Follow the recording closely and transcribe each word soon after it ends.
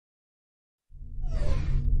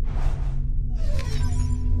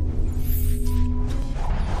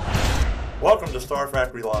Welcome to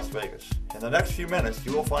StarFacTree Las Vegas. In the next few minutes,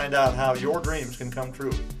 you will find out how your dreams can come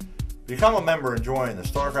true. Become a member and join the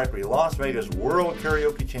StarFacTree Las Vegas World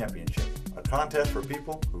Karaoke Championship, a contest for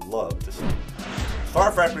people who love to sing.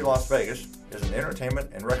 StarFacTree Las Vegas is an entertainment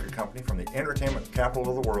and record company from the entertainment capital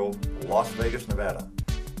of the world, Las Vegas, Nevada,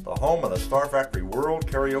 the home of the StarFacTree World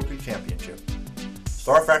Karaoke Championship.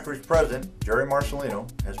 StarFacTree's president, Jerry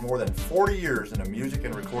Marcelino, has more than 40 years in the music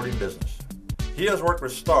and recording business. He has worked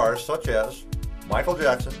with stars such as Michael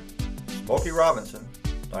Jackson, Smokey Robinson,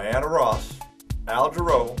 Diana Ross, Al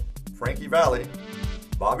Jarreau, Frankie Valli,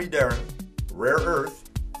 Bobby Darin, Rare Earth,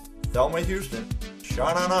 Thelma Houston,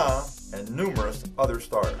 Sha Na Na, and numerous other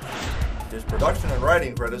stars. His production and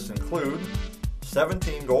writing credits include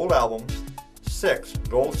 17 gold albums, 6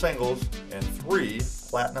 gold singles, and 3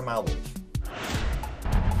 platinum albums.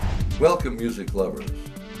 Welcome, music lovers.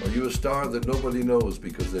 Are you a star that nobody knows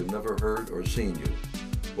because they've never heard or seen you?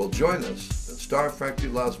 Well, join us at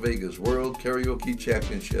StarFacTree Las Vegas World Karaoke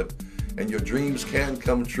Championship, and your dreams can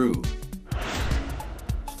come true.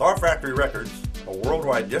 StarFacTree Records, a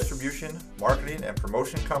worldwide distribution, marketing, and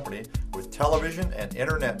promotion company with television and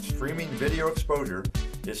internet streaming video exposure,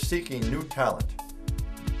 is seeking new talent.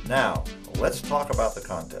 Now, let's talk about the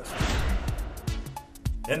contest.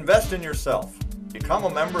 Invest in yourself. Become a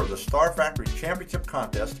member of the StarFacTree Championship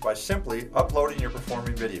Contest by simply uploading your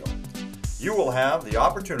performing video. You will have the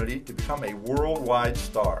opportunity to become a worldwide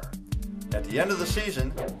star. At the end of the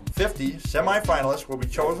season, 50 semi-finalists will be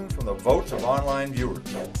chosen from the votes of online viewers.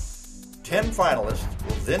 10 finalists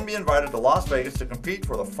will then be invited to Las Vegas to compete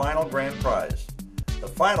for the final grand prize. The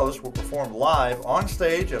finalists will perform live on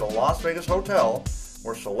stage at a Las Vegas hotel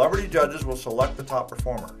where celebrity judges will select the top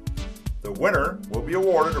performer. The winner will be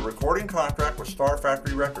awarded a recording contract with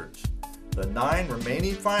StarFacTree Records. The 9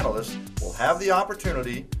 remaining finalists will have the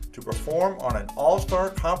opportunity to perform on an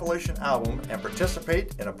all-star compilation album and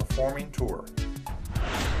participate in a performing tour.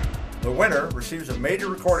 The winner receives a major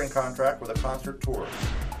recording contract with a concert tour.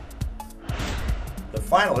 The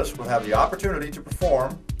finalists will have the opportunity to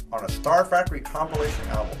perform on a StarFacTree compilation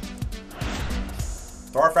album.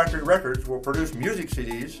 StarFacTree Records will produce music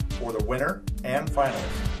CDs for the winner and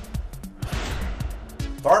finalists.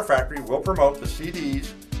 StarFacTree will promote the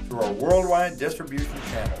CDs through our worldwide distribution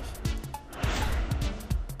channels.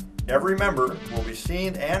 Every member will be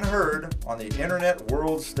seen and heard on the internet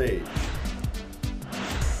world stage.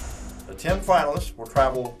 The 10 finalists will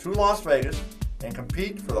travel to Las Vegas and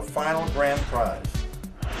compete for the final grand prize.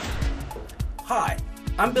 Hi,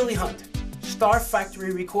 I'm Billy Hunt,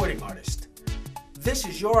 StarFacTree recording artist. This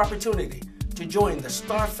is your opportunity to join the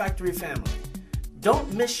StarFacTree family.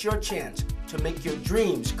 Don't miss your chance to make your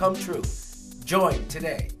dreams come true. Join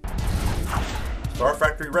today.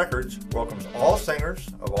 StarFacTree Records welcomes all singers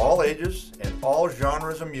of all ages and all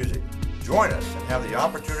genres of music. Join us and have the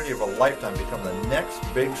opportunity of a lifetime to become the next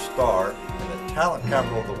big star in the talent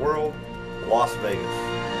capital of the world, Las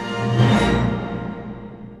Vegas.